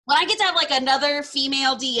when I get to have like another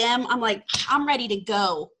female DM, I'm like, I'm ready to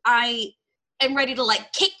go. I am ready to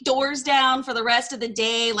like kick doors down for the rest of the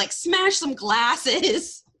day, like smash some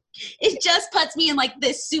glasses. It just puts me in like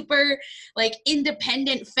this super like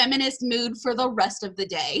independent feminist mood for the rest of the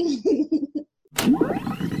day.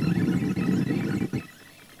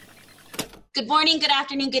 Good morning, good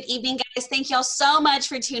afternoon, good evening, guys. Thank y'all so much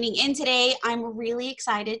for tuning in today. I'm really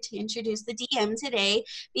excited to introduce the DM today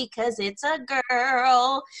because it's a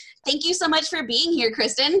girl. Thank you so much for being here,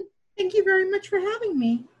 Kristen. Thank you very much for having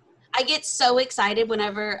me. I get so excited when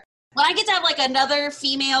I get to have like another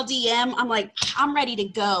female DM, I'm like, I'm ready to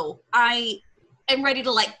go. I am ready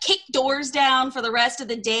to like kick doors down for the rest of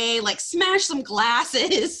the day, like smash some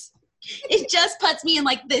glasses. It just puts me in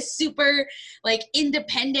like this super like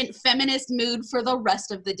independent feminist mood for the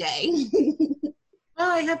rest of the day.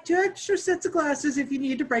 I have 2 extra sets of glasses if you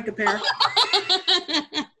need to break a pair.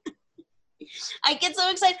 I get so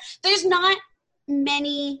excited. There's not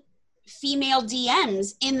many female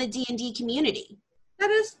DMs in the D&D community. That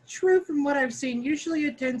is true from what I've seen. Usually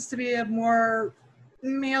it tends to be a more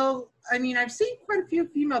male. I mean, I've seen quite a few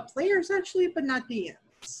female players actually, but not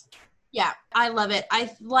DMs. Yeah, I love it.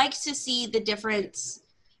 I like to see the difference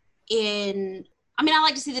in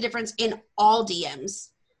all DMs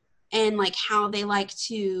and like how they like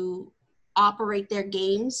to operate their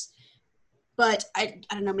games. But I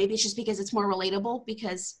don't know, maybe it's just because it's more relatable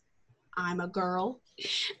because I'm a girl.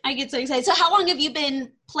 I get so excited. So how long have you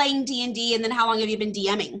been playing D&D and then how long have you been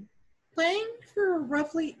DMing? Playing for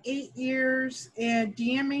roughly 8 years and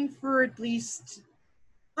DMing for at least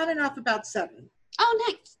on and off about 7. Oh,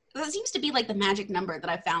 nice. That seems to be like the magic number that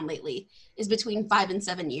I've found lately is between 5 and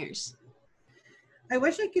 7 years. I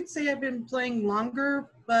wish I could say I've been playing longer,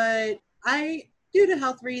 but due to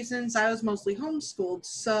health reasons, I was mostly homeschooled,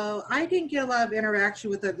 so I didn't get a lot of interaction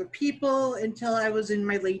with other people until I was in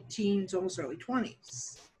my late teens, almost early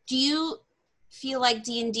 20s. Do you feel like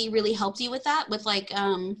D&D really helped you with that, with like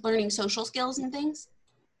learning social skills and things?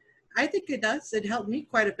 I think it does. It helped me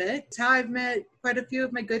quite a bit. It's how I've met quite a few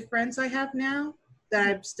of my good friends I have now that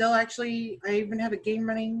I'm still I even have a game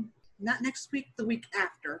running, not next week, the week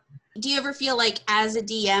after. Do you ever feel like as a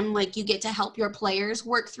DM, like you get to help your players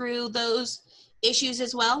work through those issues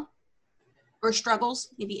as well? Or struggles?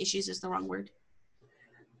 Maybe issues is the wrong word.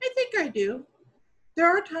 I think I do. There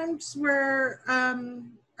are times where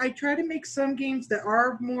I try to make some games that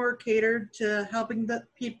are more catered to helping the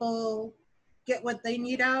people get what they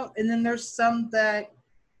need out. And then there's some that,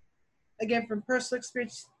 again, from personal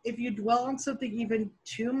experience, if you dwell on something even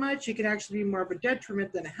too much, it can actually be more of a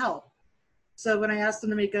detriment than a help. So when I ask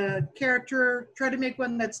them to make a character, try to make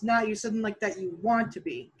one that's not you, something like that you want to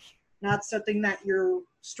be, not something that you're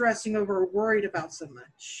stressing over or worried about so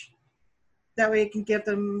much. That way it can give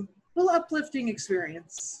them a little uplifting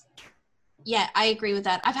experience. Yeah, I agree with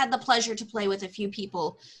that. I've had the pleasure to play with a few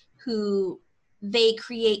people who they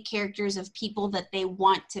create characters of people that they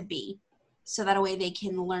want to be. So that way they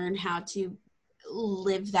can learn how to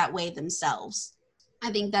live that way themselves.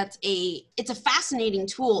 I think it's a fascinating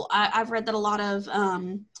tool. I've read that a lot of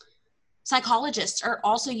psychologists are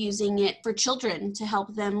also using it for children to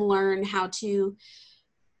help them learn how to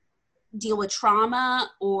deal with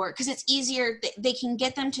trauma, or because it's easier, they can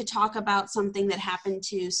get them to talk about something that happened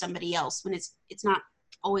to somebody else when it's not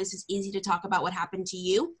always as easy to talk about what happened to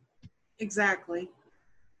you. Exactly.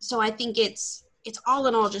 So I think it's all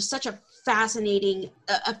in all just such a fascinating,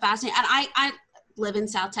 and I live in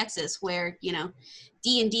South Texas where, you know,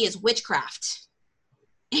 D&D is witchcraft.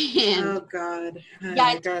 And oh God, yeah,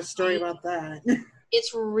 I got a story about that.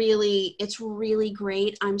 It's really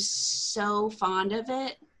great. I'm so fond of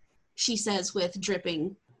it, she says with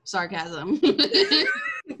dripping sarcasm.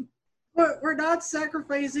 We're not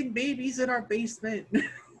sacrificing babies in our basement.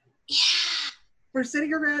 Yeah. We're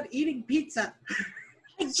sitting around eating pizza.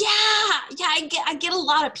 Yeah, I get a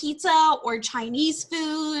lot of pizza or Chinese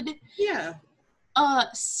food. Yeah.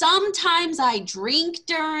 Sometimes I drink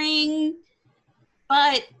during,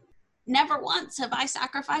 but never once have I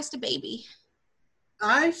sacrificed a baby.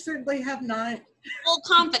 I certainly have not. Full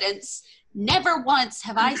confidence, never once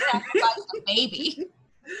have I sacrificed a baby.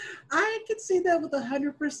 I can say that with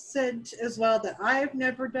 100% as well, that I've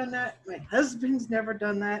never done that. My husband's never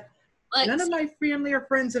done that. None of my family or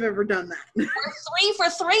friends have ever done that. We're 3 for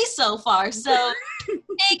 3 so far, so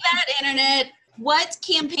take that, internet. What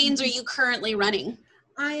campaigns are you currently running?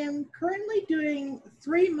 I am currently doing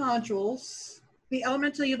 3 modules. The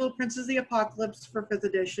Elemental Evil Princes of the Apocalypse for 5th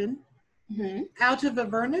edition. Mm-hmm. Out of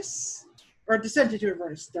Avernus, or Descent into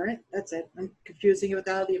Avernus, darn it, that's it. I'm confusing it with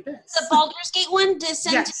Out of the Abyss. The Baldur's Gate one?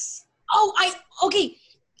 Descent? Yes. Oh,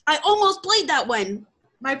 I almost played that one.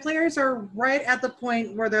 My players are right at the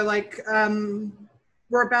point where they're like,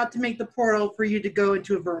 we're about to make the portal for you to go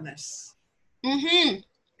into Avernus. Mm-hmm.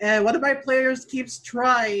 And one of my players keeps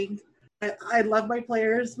trying. I love my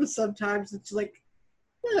players, but sometimes it's like,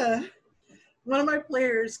 one of my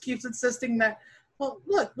players keeps insisting that, well,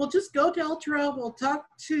 look, we'll just go to Elturel, we'll talk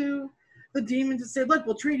to the demons and say, look,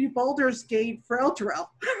 we'll trade you Baldur's Gate for Elturel.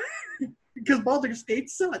 Because Baldur's Gate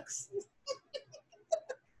sucks.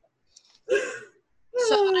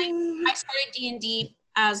 So I started D&D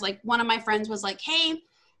as like one of my friends was like, hey,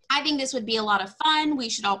 I think this would be a lot of fun. We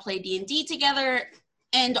should all play D&D together.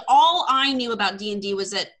 And all I knew about D&D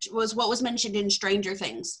was what was mentioned in Stranger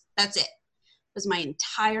Things. That's it. Was my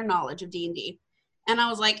entire knowledge of D&D. And I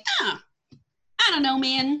was like, I don't know,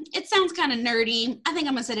 man. It sounds kind of nerdy. I think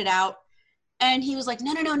I'm going to sit it out. And he was like,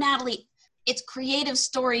 no, Natalie, it's creative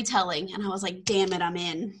storytelling. And I was like, damn it, I'm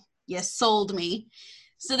in. You sold me.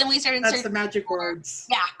 So then we started. That's the magic words.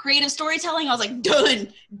 Yeah, creative storytelling. I was like,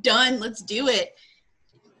 done. Let's do it.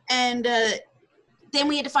 And then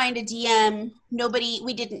we had to find a DM.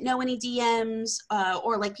 We didn't know any DMs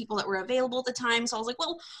or like people that were available at the time. So I was like,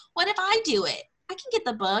 well, what if I do it? I can get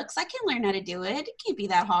the books. I can learn how to do it. It can't be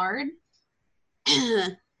that hard.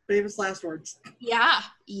 Famous last words. Yeah.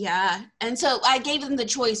 And so I gave them the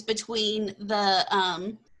choice between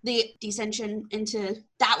the Descension into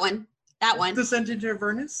that one. Descent into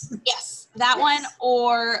Avernus? Yes, that one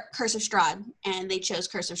or Curse of Strahd, and they chose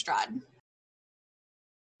Curse of Strahd.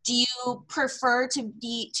 Do you prefer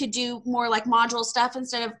to do more like module stuff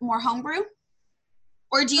instead of more homebrew?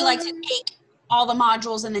 Or do you like to take all the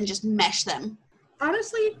modules and then just mesh them?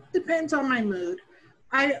 Honestly, depends on my mood.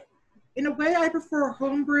 In a way, I prefer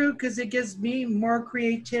homebrew because it gives me more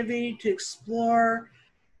creativity to explore,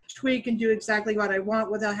 tweak, and do exactly what I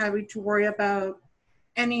want without having to worry about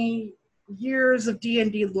any years of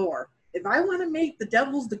D&D lore. If I want to make the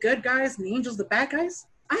devils the good guys and the angels the bad guys,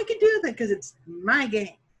 I can do that because it's my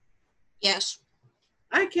game. Yes.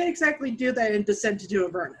 I can't exactly do that in Descent into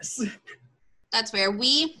Avernus. That's fair.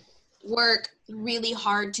 We work really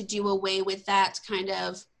hard to do away with that kind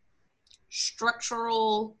of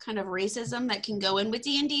structural kind of racism that can go in with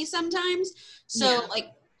D&D sometimes. So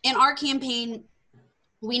like in our campaign,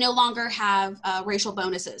 we no longer have racial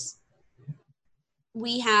bonuses.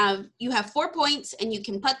 You have 4 points and you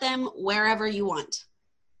can put them wherever you want.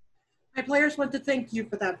 My players want to thank you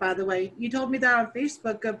for that, by the way. You told me that on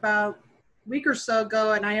Facebook about a week or so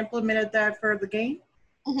ago, and I implemented that for the game,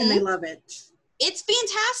 and they love it. It's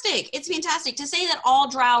fantastic. It's fantastic to say that all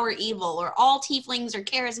drow are evil or all tieflings are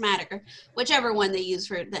charismatic or whichever one they use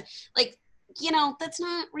for the, like, that's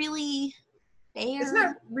not really fair. It's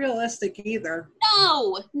not realistic either.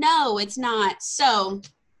 No, it's not. So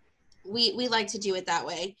we like to do it that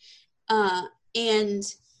way. And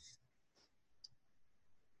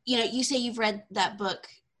you say you've read that book,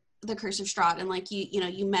 The Curse of Strahd, and like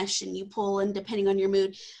you mesh and you pull, and depending on your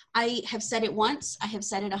mood. I have said it once. I have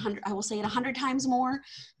said it 100. I will say it 100 times more.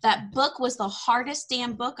 That book was the hardest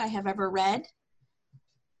damn book I have ever read.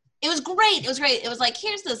 It was great. It was like,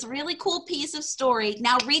 here's this really cool piece of story.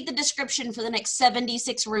 Now read the description for the next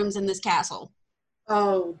 76 rooms in this castle.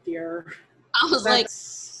 Oh dear. I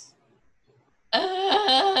was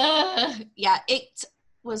yeah, it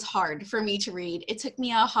was hard for me to read. It took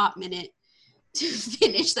me a hot minute to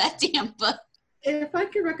finish that damn book. If I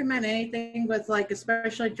could recommend anything with like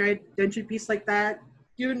especially a dungeon piece like that,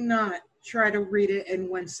 do not try to read it in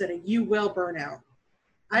one sitting. You will burn out.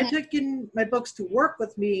 I took in my books to work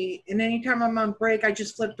with me, and anytime I'm on break, I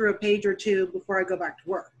just flip through a page or two before I go back to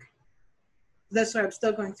work. That's why I'm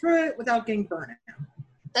still going through it without getting burned out.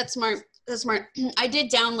 That's smart. I did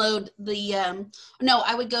download the,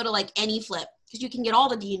 I would go to like AnyFlip, because you can get all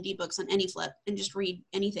the D&D books on AnyFlip and just read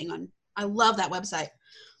anything on. I love that website.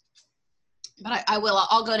 But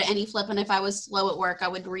I'll go to AnyFlip, and if I was slow at work, I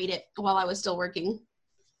would read it while I was still working.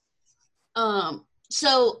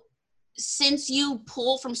 So since you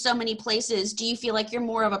pull from so many places, do you feel like you're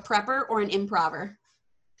more of a prepper or an improver?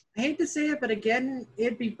 I hate to say it, but again,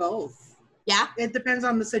 it'd be both. Yeah? It depends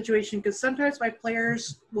on the situation, because sometimes my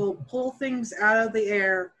players will pull things out of the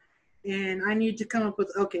air, and I need to come up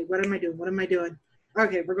with, okay, what am I doing?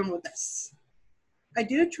 Okay, we're going with this. I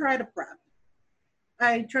do try to prep.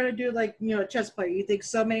 I try to do like, a chess player. You think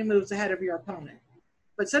so many moves ahead of your opponent.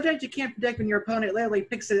 But sometimes you can't predict when your opponent literally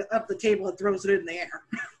picks it up the table and throws it in the air.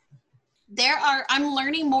 I'm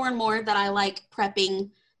learning more and more that I like prepping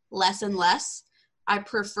less and less. I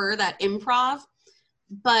prefer that improv.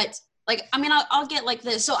 But like, I mean, I'll get like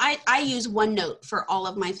this. So I use OneNote for all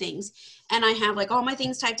of my things. And I have like all my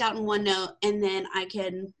things typed out in OneNote, and then I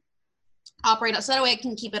can operate so that way I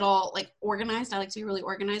can keep it all like organized. I like to be really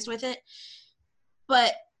organized with it.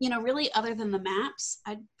 But, you know, really other than the maps,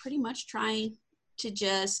 I'd pretty much try to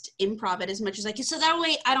just improv it as much as I can. So that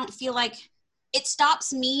way I don't feel like it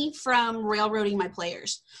stops me from railroading my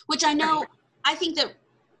players, which I know, I think that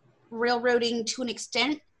railroading to an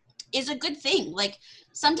extent is a good thing. Like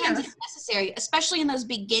sometimes it's necessary, especially in those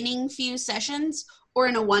beginning few sessions or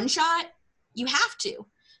in a one shot, you have to.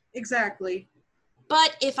 Exactly.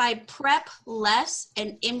 But if I prep less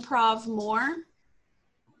and improv more,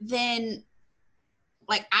 then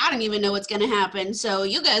like I don't even know what's going to happen. So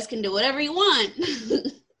you guys can do whatever you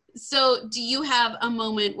want. So do you have a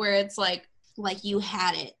moment where it's like you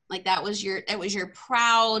had it? Like that was your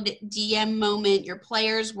proud DM moment. Your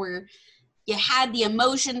players were, you had the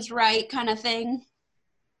emotions right kind of thing?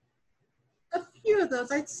 A few of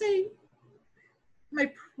those. I'd say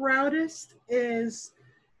my proudest is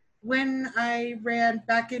when I ran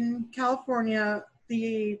back in California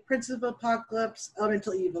the Prince of Apocalypse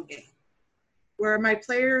Elemental Evil game, where my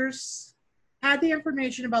players had the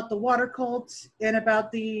information about the water cult and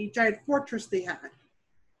about the giant fortress they had.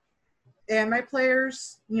 And my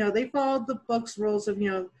players, you know, they followed the book's rules of, you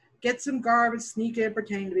know, get some garb and sneak in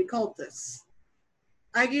pretending to be cultists.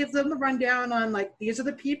 I gave them the rundown on, like, these are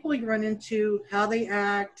the people you run into, how they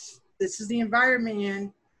act, this is the environment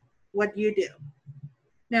in, what do you do?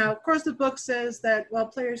 Now, of course, the book says that, well,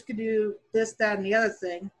 players can do this, that, and the other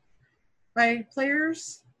thing. My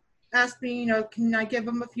players asked me, you know, can I give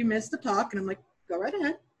them a few minutes to talk? And I'm like, go right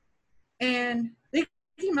ahead. And they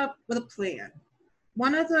came up with a plan.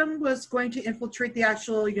 One of them was going to infiltrate the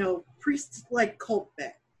actual, you know, priest-like cult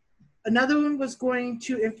bit. Another one was going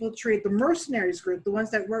to infiltrate the mercenaries group, the ones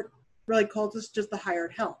that weren't really cultists, just the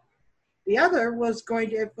hired help. The other was going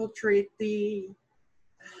to infiltrate the,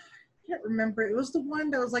 I can't remember, it was the one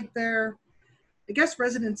that was like their, I guess,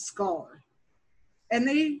 resident scholar. And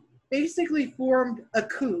they basically formed a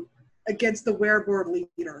coup against the wereboard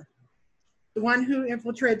leader. The one who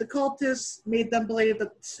infiltrated the cultists made them believe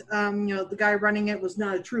that, you know, the guy running it was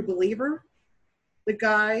not a true believer. The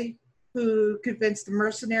guy who convinced the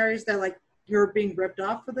mercenaries that, like, you're being ripped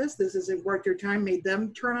off for this isn't worth your time, made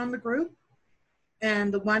them turn on the group.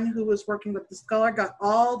 And the one who was working with the scholar got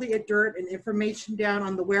all the dirt and information down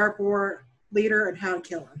on the wereboard leader and how to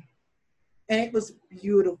kill him. And it was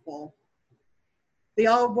beautiful. They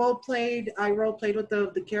all role-played. I role-played with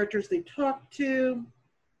the characters they talked to.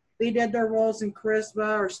 They did their roles in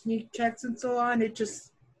charisma or sneak checks and so on. It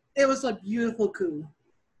was a beautiful coup.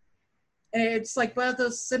 And it's like one of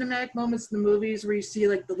those cinematic moments in the movies where you see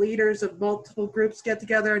like the leaders of multiple groups get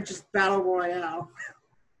together and just battle royale.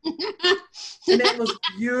 And it was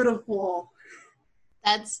beautiful.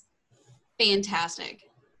 That's fantastic.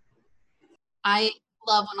 I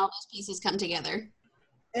love when all those pieces come together.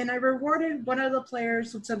 And I rewarded one of the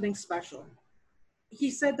players with something special. He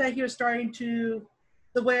said that he was starting to,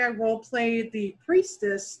 the way I role-played the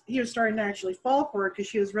priestess, he was starting to actually fall for her because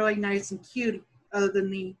she was really nice and cute other than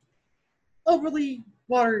the overly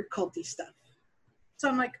water culty stuff. So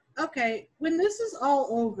I'm like, okay, when this is all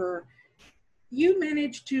over, you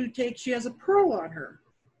managed to take, she has a pearl on her.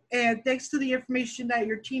 And thanks to the information that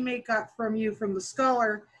your teammate got from you from the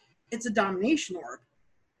scholar, it's a domination orb.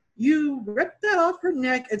 You ripped that off her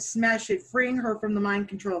neck and smashed it, freeing her from the mind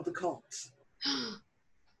control of the cult.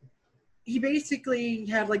 He basically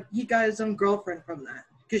had, like, he got his own girlfriend from that.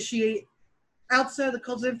 Because she, outside of the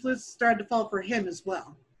cult's influence, started to fall for him as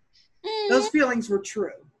well. Those feelings were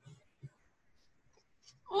true.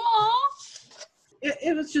 Aww.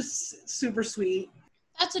 It was just super sweet.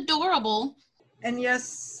 That's adorable. And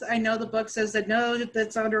yes, I know the book says that no,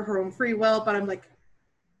 that's under her own free will, but I'm like,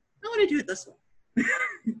 I want to do it this way.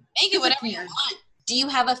 Make it whatever you want. Do you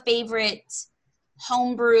have a favorite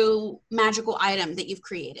homebrew magical item that you've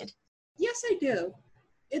created? Yes, I do.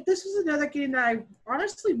 This was another game that I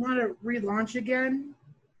honestly want to relaunch again.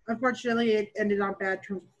 Unfortunately, it ended on bad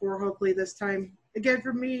terms before. Hopefully this time, again,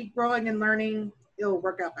 for me, growing and learning, it'll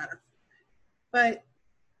work out better. But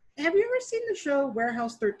have you ever seen the show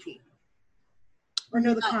Warehouse 13? Or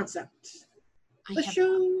know the concept? The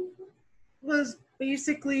show was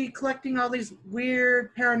basically collecting all these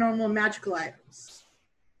weird paranormal magical items.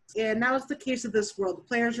 And that was the case of this world. The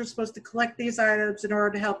players were supposed to collect these items in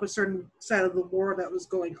order to help a certain side of the war that was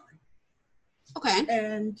going on. Okay.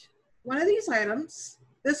 And one of these items,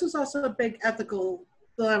 this was also a big ethical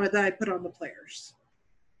dilemma that I put on the players.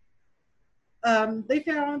 They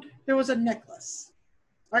found there was a necklace.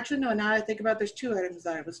 Actually, no, now I think about it, there's two items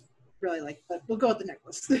that I was really like, but we'll go with the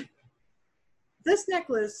necklace. This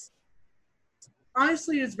necklace,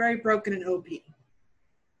 honestly, is very broken and OP.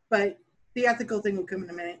 But the ethical thing will come in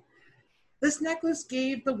a minute. This necklace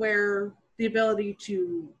gave the wearer the ability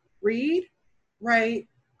to read, write,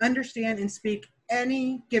 understand, and speak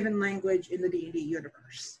any given language in the D&D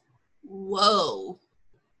universe. Whoa.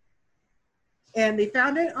 And they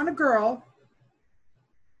found it on a girl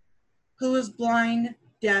who was blind,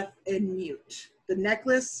 deaf, and mute. The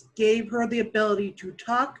necklace gave her the ability to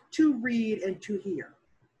talk, to read, and to hear.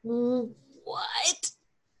 What?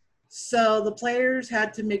 So the players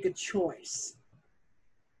had to make a choice.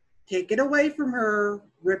 Take it away from her,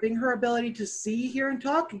 ripping her ability to see, hear, and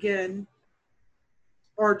talk again,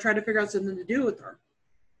 or try to figure out something to do with her.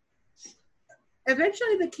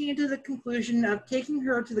 Eventually, they came to the conclusion of taking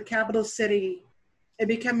her to the capital city and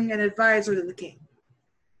becoming an advisor to the king.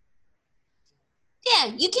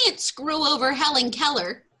 Yeah, you can't screw over Helen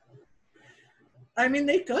Keller. I mean,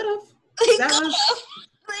 they could have. They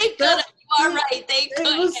could have. You are right. They could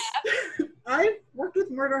have. I worked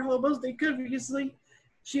with murder hobos. They could have easily.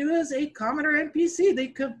 She was a commoner NPC. They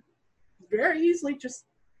could very easily just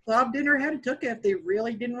plopped in her head and took it if they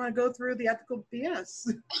really didn't want to go through the ethical BS.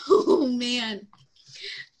 Oh, man.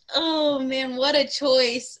 Oh, man. What a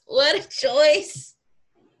choice. What a choice.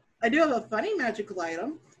 I do have a funny magical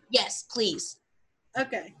item. Yes, please.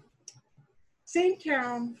 Okay. Same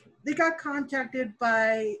town, they got contacted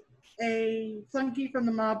by a flunky from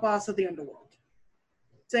the mob boss of the underworld,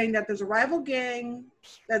 saying that there's a rival gang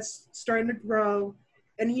that's starting to grow,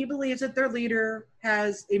 and he believes that their leader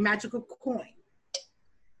has a magical coin.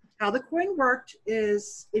 How the coin worked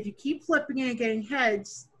is if you keep flipping it and getting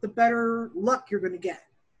heads, the better luck you're going to get.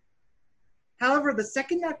 However, the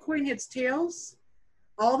second that coin hits tails,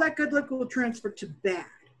 all that good luck will transfer to bad.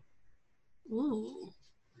 Ooh.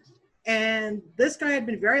 And this guy had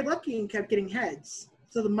been very lucky and kept getting heads.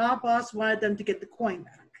 So the mob boss wanted them to get the coin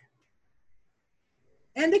back.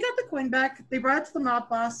 And they got the coin back. They brought it to the mob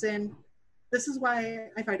boss, and this is why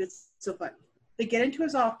I find it so funny. They get into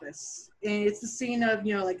his office, and it's the scene of,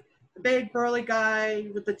 like a big burly guy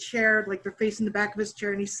with a chair, like they're facing the back of his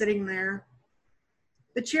chair, and he's sitting there.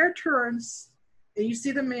 The chair turns, and you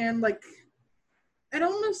see the man, like, I'd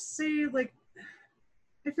almost say, like,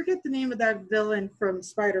 I forget the name of that villain from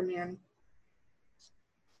Spider-Man.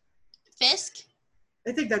 Fisk?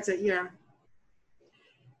 I think that's it, yeah.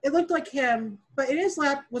 It looked like him, but in his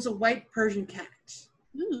lap was a white Persian cat.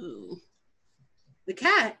 Ooh. The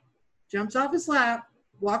cat jumps off his lap,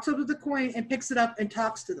 walks up to the coin, and picks it up and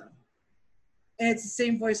talks to them. And it's the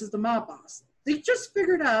same voice as the mob boss. They just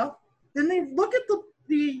figured out, then they look at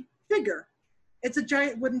the figure. It's a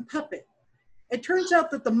giant wooden puppet. It turns out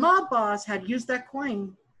that the mob boss had used that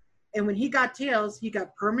coin, and when he got tails, he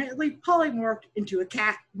got permanently polymorphed into a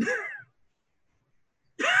cat.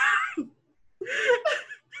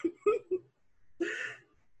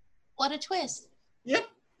 What a twist. Yep.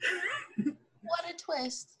 What a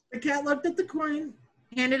twist. The cat looked at the coin,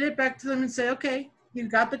 handed it back to them, and said, okay, you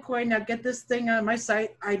got the coin, now get this thing out of my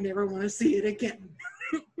sight. I never want to see it again.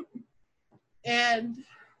 And,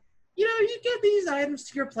 you give these items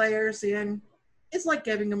to your players, and it's like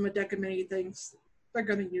giving them a deck of many things. They're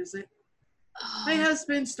going to use it. Oh. My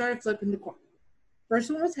husband started flipping the coin.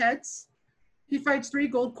 First one was heads. He fights 3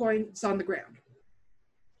 gold coins on the ground.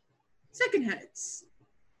 Second heads.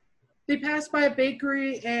 They pass by a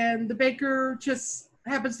bakery, and the baker just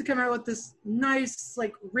happens to come out with this nice,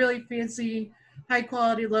 like, really fancy,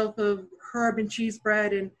 high-quality loaf of herb and cheese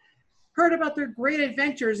bread, and heard about their great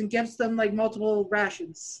adventures and gives them, like, multiple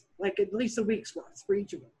rations, like at least a week's worth for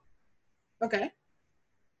each of them. Okay.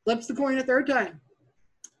 Flips the coin a third time.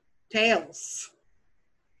 Tails.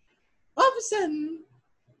 All of a sudden,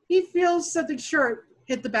 he feels something sharp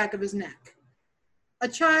hit the back of his neck. A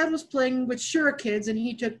child was playing with shurikens, and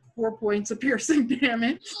he took 4 points of piercing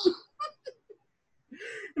damage.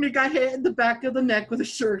 And he got hit in the back of the neck with a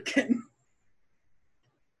shuriken.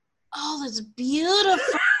 Oh, that's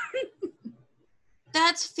beautiful.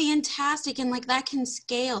 That's fantastic. And, like, that can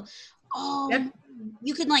scale. Oh, yep.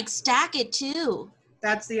 You can, like, stack it, too.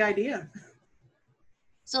 That's the idea.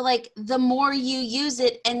 So, like, the more you use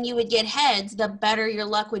it and you would get heads, the better your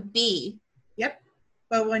luck would be. Yep.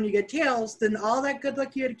 But when you get tails, then all that good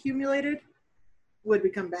luck you had accumulated would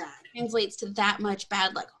become bad. Translates to that much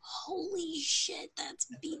bad luck. Holy shit, that's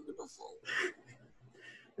beautiful.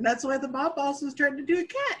 And that's why the mob boss was trying to do a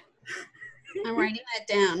cat. I'm writing that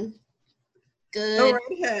down. Good. Go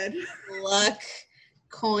right ahead. Luck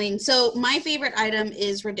coin. So my favorite item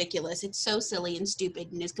is ridiculous. It's so silly and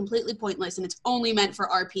stupid and is completely pointless, and it's only meant for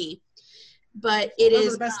RP. But it Those is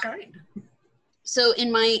are the best kind. So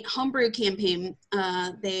in my homebrew campaign,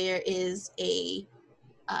 there is a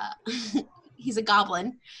he's a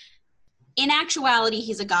goblin, In actuality,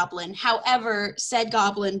 he's a goblin. However, said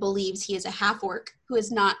goblin believes he is a half-orc who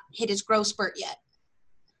has not hit his growth spurt yet.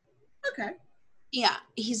 Okay. Yeah,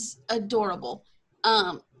 he's adorable.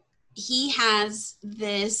 He has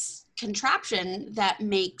this contraption that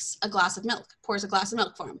makes a glass of milk, pours a glass of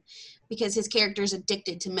milk for him, because his character is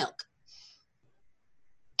addicted to milk.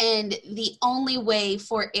 And the only way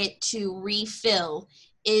for it to refill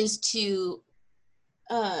is to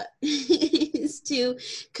is to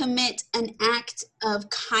commit an act of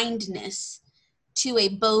kindness to a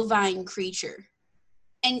bovine creature.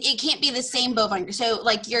 And it can't be the same bovine. So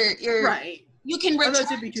like you're Right. you can return.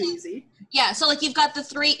 Otherwise it'd be too easy. Yeah, so like you've got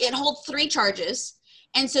it holds 3 charges.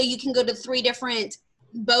 And so you can go to 3 different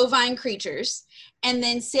bovine creatures and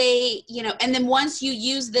then say, and then once you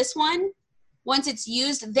use this one, once it's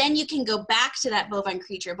used, then you can go back to that bovine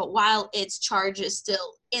creature. But while its charge is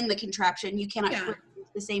still in the contraption, you cannot use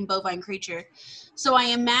the same bovine creature. So I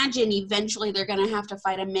imagine eventually they're going to have to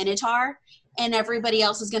fight a minotaur, and everybody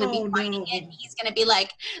else is going to be fighting it. He's going to be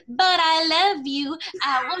like, but I love you.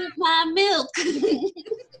 I want my milk.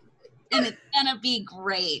 And it's going to be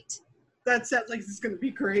great. That sounds like it's going to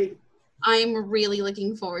be great. I'm really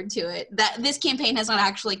looking forward to it. This campaign has not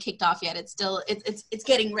actually kicked off yet. It's still it's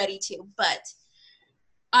getting ready to, but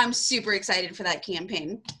I'm super excited for that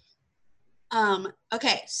campaign.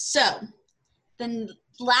 Okay, so the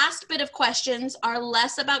last bit of questions are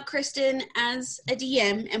less about Kristen as a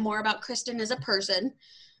DM and more about Kristen as a person,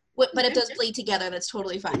 but it does bleed together. That's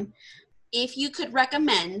totally fine. If you could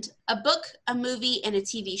recommend a book, a movie, and a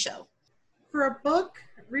TV show. For a book,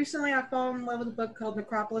 recently I fell in love with a book called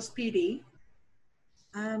Necropolis PD.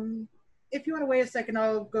 If you want to wait a second,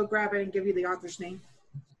 I'll go grab it and give you the author's name.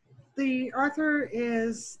 The author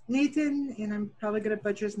is Nathan, and I'm probably going to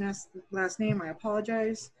butcher his last name. I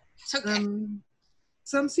apologize. It's okay.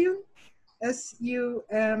 Sumsion? Sumsion.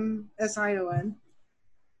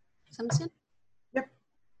 Sumsion? Yep.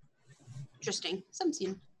 Interesting.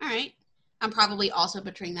 Sumsion. All right. I'm probably also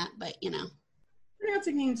butchering that, but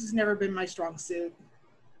Pronouncing names has never been my strong suit.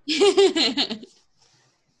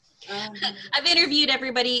 I've interviewed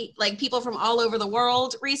everybody, like people from all over the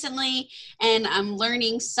world recently, and I'm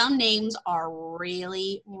learning some names are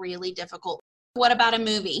really, really difficult. What about a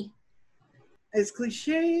movie? It's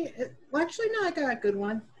cliche. Well, actually, no, I got a good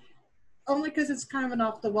one. Only because it's kind of an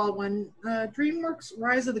off-the-wall one. DreamWorks'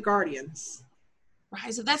 Rise of the Guardians.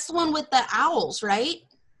 That's the one with the owls, right?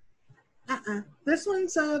 This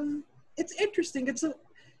one's, it's interesting.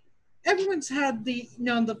 Everyone's had the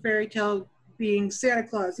fairy tale being Santa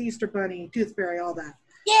Claus, Easter Bunny, Tooth Fairy, all that.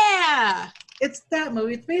 Yeah! It's that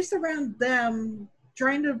movie. It's based around them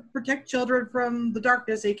trying to protect children from the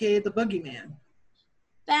darkness, aka the boogeyman.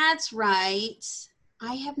 That's right.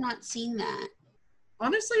 I have not seen that.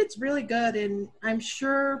 Honestly, it's really good, and I'm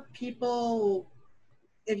sure people,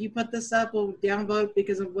 if you put this up, will downvote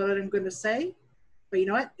because of what I'm going to say. But you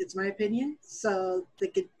know what? It's my opinion, so they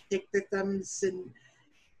could take their thumbs and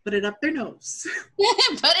put it up their nose.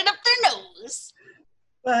 Put it up their nose.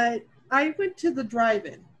 But I went to the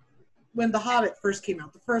drive-in when The Hobbit first came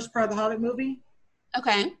out, the first part of the Hobbit movie.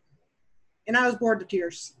 Okay. And I was bored to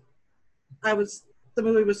tears. The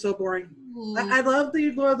movie was so boring. I love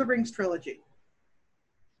the Lord of the Rings trilogy.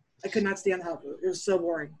 I could not stand The Hobbit. It was so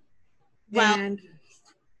boring. Well, and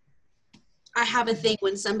I have a thing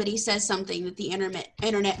when somebody says something that the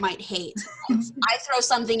internet might hate. I throw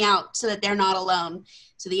something out so that they're not alone,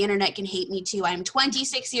 so the internet can hate me too. I'm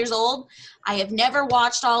 26 years old. I have never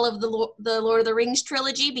watched all of the Lord of the Rings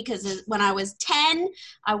trilogy because when I was 10,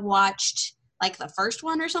 I watched like the first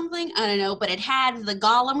one or something. I don't know, but it had the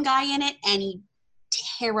Gollum guy in it, and he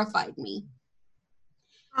terrified me.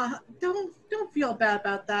 Don't feel bad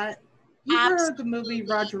about that. You heard the movie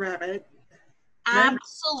Roger Rabbit.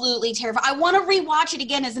 Absolutely terrified. I want to rewatch it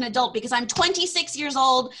again as an adult because I'm 26 years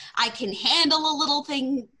old. I can handle a little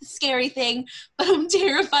scary thing, but I'm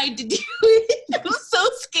terrified to do it. I'm so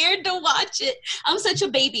scared to watch it. I'm such a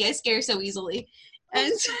baby. I scare so easily.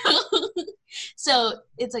 And so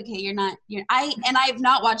it's okay. I've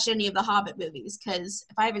not watched any of the Hobbit movies because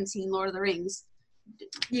if I haven't seen Lord of the Rings.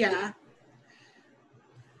 Yeah.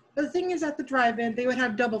 But the thing is, at the drive-in, they would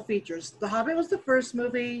have double features. The Hobbit was the first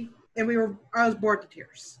movie, and I was bored to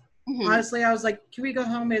tears. Mm-hmm. Honestly, I was like, can we go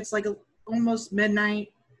home? It's like almost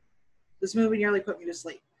midnight. This movie nearly put me to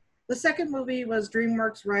sleep. The second movie was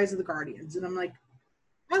DreamWorks' Rise of the Guardians, and I'm like,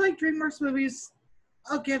 I like DreamWorks movies.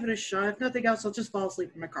 I'll give it a shot. If nothing else, I'll just fall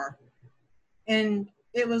asleep in my car. And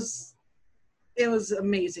it was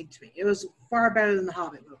amazing to me. It was far better than the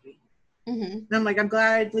Hobbit movie. Mm-hmm. And I'm like, I'm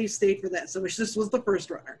glad I at least stayed for this. I wish this was the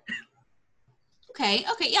first runner. Okay,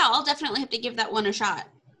 yeah, I'll definitely have to give that one a shot.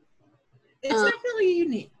 It's definitely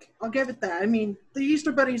unique. I'll give it that. I mean, the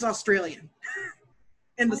Easter Bunny's Australian,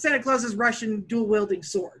 and the Santa Claus is Russian, dual-wielding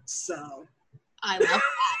swords. So I love that.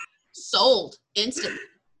 Sold instantly.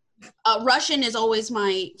 Russian is always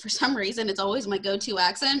for some reason, it's always my go-to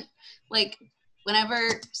accent. Like,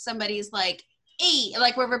 whenever somebody's like, hey,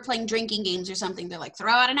 like we're playing drinking games or something, they're like,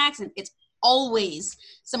 throw out an accent. It's always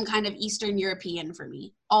some kind of Eastern European for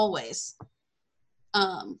me. Always.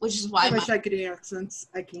 Which is why I wish I could do accents.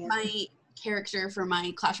 I can't. My character for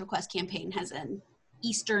my Clash of Quest campaign has an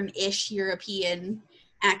Eastern-ish European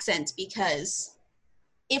accent, because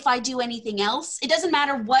if I do anything else, it doesn't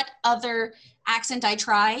matter what other accent I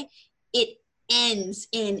try, it ends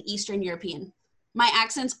in Eastern European. My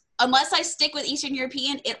accents, unless I stick with Eastern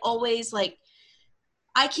European, it always like,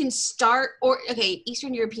 I can start,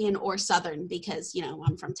 Eastern European or Southern, because,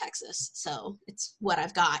 I'm from Texas, so it's what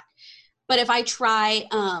I've got. But if I try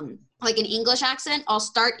like an English accent, I'll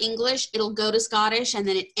start English, it'll go to Scottish, and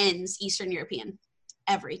then it ends Eastern European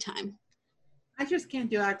every time. I just can't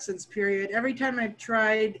do accents, period. Every time I've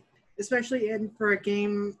tried, especially for a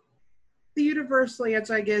game, the universal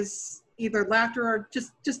answer, I guess, either laughter or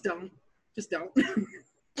just don't. Just don't.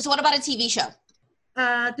 So what about a TV show?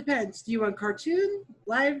 Depends. Do you want cartoon,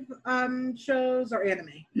 live shows, or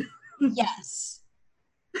anime? Yes.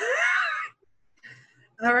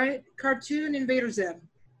 All right. Cartoon, Invader Zim.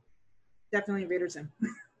 Definitely Invader Zim.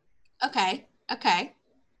 Okay.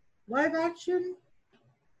 Live action,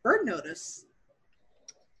 Bird Notice.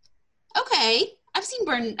 Okay. I've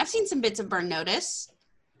seen some bits of Burn Notice.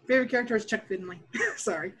 Favorite character is Chuck Finley.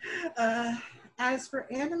 Sorry. As for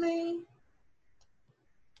anime,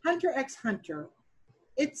 Hunter x Hunter.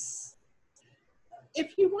 It's,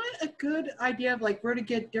 if you want a good idea of like where to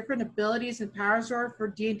get different abilities and powers are for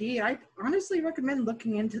D&D, I honestly recommend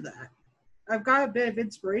looking into that. I've got a bit of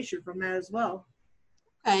inspiration from that as well.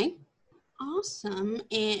 Okay. Awesome.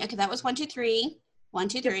 And okay, that was 1, 2, 3. 1,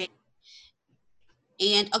 2, 3.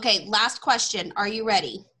 And okay, last question. Are you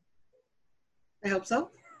ready? I hope so.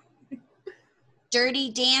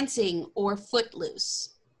 Dirty Dancing or Footloose?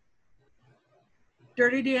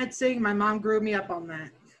 Dirty Dancing. My mom grew me up on that.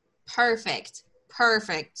 Perfect.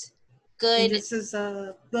 Good. And this is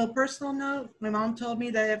a little personal note. My mom told me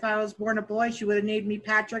that if I was born a boy, she would have named me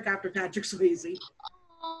Patrick after Patrick Swayze.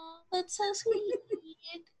 Oh, that's so sweet.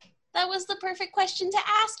 That was the perfect question to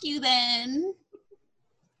ask you then.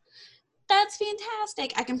 That's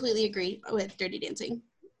fantastic. I completely agree with Dirty Dancing.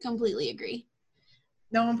 Completely agree.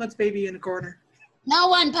 No one puts baby in a corner. No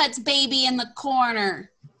one puts baby in the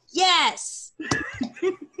corner. Yes.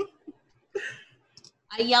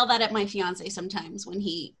 I yell that at my fiance sometimes when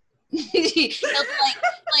he'll be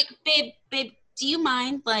like, babe, do you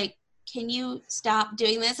mind? Like, can you stop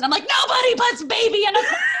doing this? And I'm like, nobody puts baby in a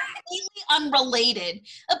corner. Completely unrelated.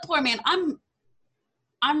 Poor man,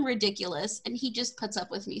 I'm ridiculous, and he just puts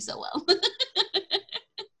up with me so well.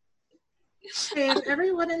 If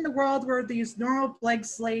everyone in the world were these normal blank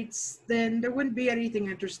slates, then there wouldn't be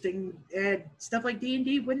anything interesting, and stuff like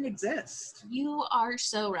D&D wouldn't exist. You are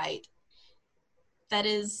so right. That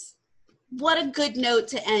is, what a good note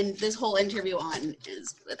to end this whole interview on,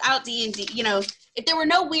 is without D&D, if there were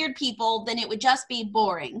no weird people, then it would just be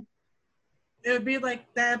boring. It would be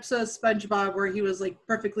like that episode of SpongeBob where he was like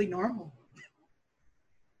perfectly normal.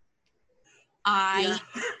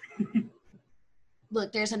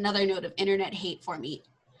 Look, there's another note of internet hate for me.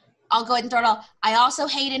 I'll go ahead and throw it all. I also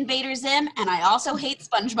hate Invader Zim, and I also hate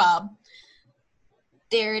SpongeBob.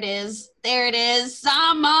 There it is.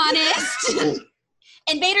 I'm honest.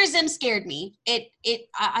 Invader Zim scared me.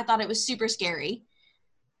 I thought it was super scary.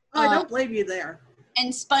 Oh, I don't blame you there.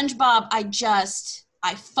 And SpongeBob,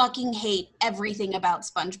 I fucking hate everything about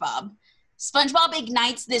SpongeBob. SpongeBob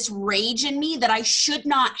ignites this rage in me that I should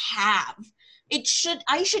not have.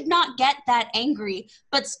 I should not get that angry,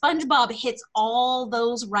 but SpongeBob hits all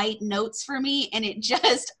those right notes for me, and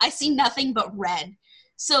I see nothing but red.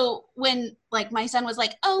 So when like my son was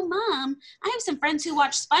like, oh mom, I have some friends who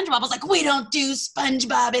watch SpongeBob, I was like, we don't do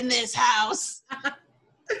SpongeBob in this house.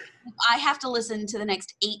 I have to listen to the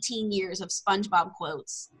next 18 years of SpongeBob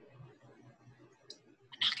quotes.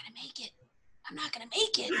 I'm not gonna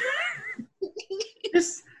make it.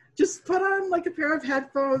 Just put on like a pair of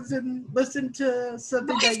headphones and listen to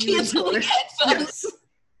something that you enjoy. Headphones.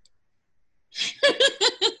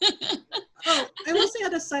 Yes. Oh, I will say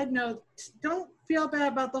on a side note, don't feel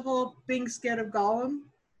bad about the whole being scared of Gollum.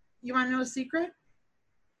 You want to know a secret?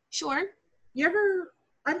 Sure.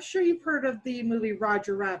 I'm sure you've heard of the movie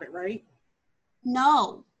Roger Rabbit, right?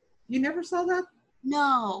 No. You never saw that?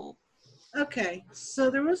 No. Okay, so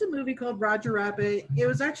there was a movie called Roger Rabbit. It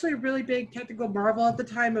was actually a really big technical marvel at the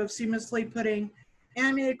time of seamlessly putting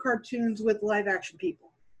animated cartoons with live action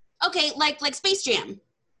people. Okay, like Space Jam.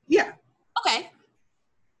 Yeah, Okay.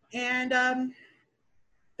 and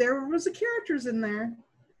there was the characters in there,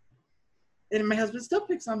 and my husband still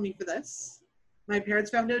picks on me for this. My parents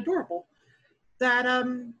found it adorable. That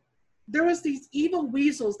there was these evil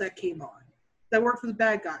weasels that came on that worked for the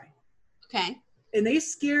bad guy, Okay. and they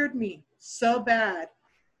scared me so bad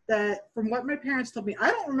that from what my parents told me,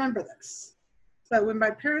 I don't remember this, but when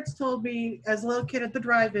my parents told me as a little kid at the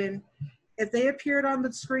drive-in, if they appeared on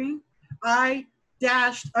the screen, I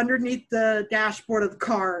dashed underneath the dashboard of the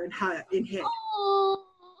car and hid. Oh.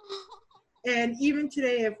 And even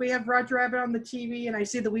today, if we have Roger Rabbit on the TV and I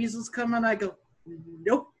see the weasels come on, I go,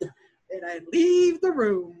 nope, and I leave the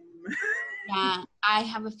room. Yeah, I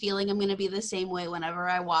have a feeling I'm going to be the same way whenever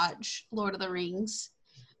I watch Lord of the Rings.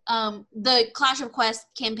 The Clash of Quest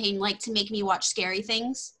campaign liked to make me watch scary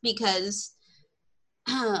things because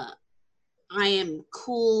I am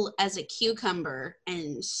cool as a cucumber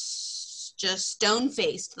and just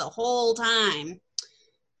stone-faced the whole time.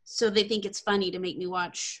 So they think it's funny to make me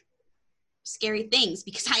watch scary things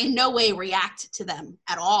because I in no way react to them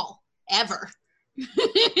at all, ever.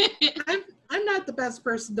 I'm not the best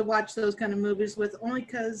person to watch those kind of movies with, only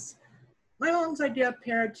because my mom's idea of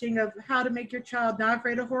parenting of how to make your child not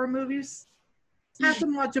afraid of horror movies, have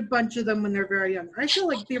them watch a bunch of them when they're very young. I feel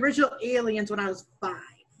like the original Aliens when I was 5.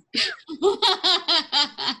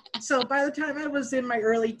 So by the time I was in my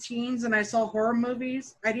early teens and I saw horror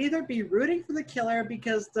movies, I'd either be rooting for the killer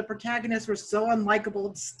because the protagonists were so unlikable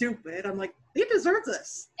and stupid. I'm like, they deserve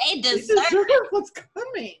this. They They deserve deserve what's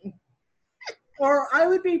coming. Or I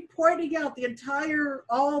would be pointing out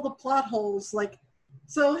all the plot holes. Like,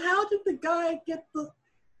 so how did the guy get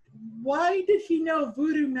why did he know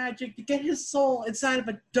voodoo magic to get his soul inside of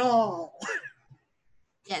a doll?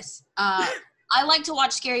 Yes. I like to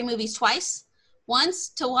watch scary movies twice. Once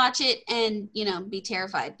to watch it and, be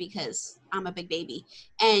terrified because I'm a big baby.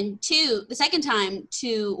 And two, the second time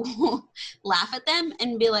to laugh at them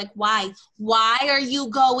and be like, why? Why are you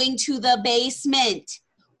going to the basement?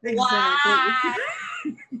 Exactly. Why?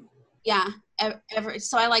 Yeah.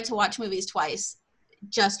 So I like to watch movies twice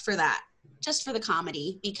just for that. Just for the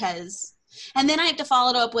comedy and then I have to follow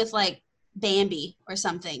it up with like Bambi or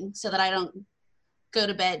something so that I don't go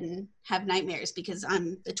to bed and have nightmares because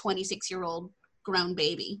I'm the 26-year-old grown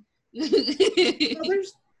baby.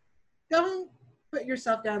 Don't put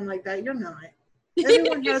yourself down like that. You're not.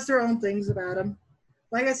 Everyone has their own things about them.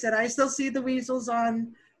 Like I said, I still see the weasels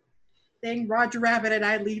on Roger Rabbit and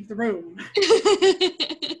I leave the room.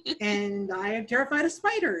 And I am terrified of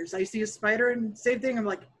spiders. I see a spider and same thing. I'm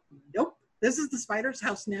like, nope, this is the spider's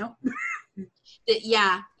house now.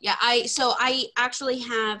 Yeah. I actually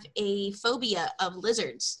have a phobia of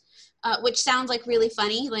lizards, which sounds like really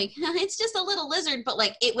funny. Like, it's just a little lizard, but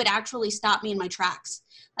like it would actually stop me in my tracks.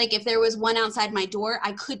 Like if there was one outside my door,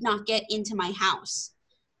 I could not get into my house.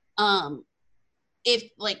 If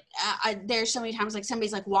like, there's so many times like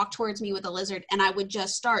somebody's like walk towards me with a lizard and I would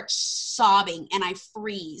just start sobbing and I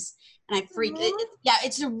freeze and I freak.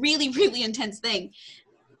 It's a really, really intense thing.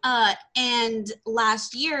 And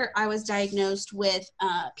last year I was diagnosed with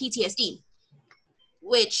PTSD,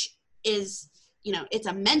 which is, it's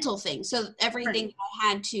a mental thing. So everything right. I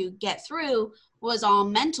had to get through was all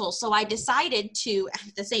mental. So I decided to,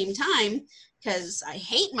 at the same time, because I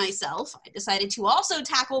hate myself, I decided to also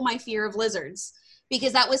tackle my fear of lizards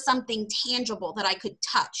because that was something tangible that I could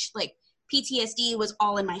touch. Like PTSD was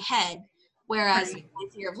all in my head, whereas right. my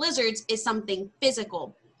fear of lizards is something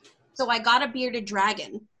physical. So I got a bearded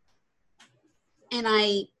dragon. And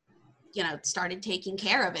I, started taking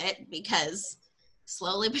care of it because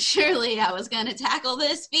slowly but surely I was going to tackle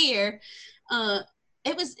this fear.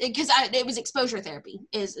 It was exposure therapy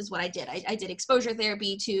is what I did. I did exposure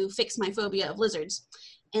therapy to fix my phobia of lizards.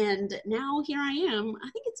 And now here I am. I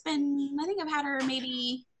think I've had her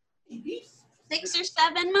maybe 6 or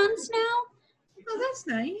 7 months now. Oh, that's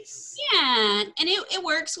nice. Yeah, and it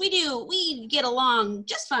works. We get along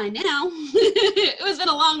just fine now. It was been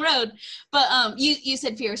a long road, but you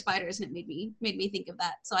said fear of spiders, and it made me think of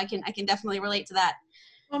that. So I can definitely relate to that.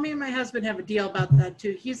 Well, me and my husband have a deal about that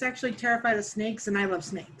too. He's actually terrified of snakes, and I love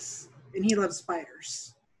snakes, and he loves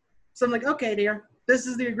spiders. So I'm like, okay, dear, this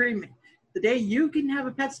is the agreement. The day you can have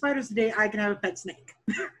a pet spider is the day I can have a pet snake.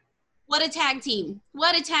 What a tag team!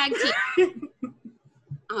 What a tag team!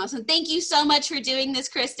 Awesome. Thank you so much for doing this,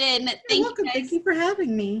 Kristen. You're welcome. Thank you for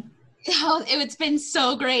having me. Oh, it's been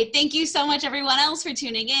so great. Thank you so much, everyone else, for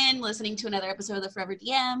tuning in, listening to another episode of The Forever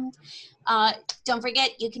DM. Don't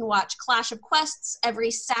forget, you can watch Clash of Quests every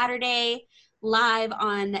Saturday live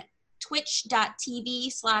on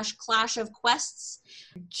twitch.tv/Clash of Quests.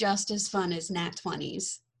 Just as fun as Nat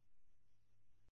 20s.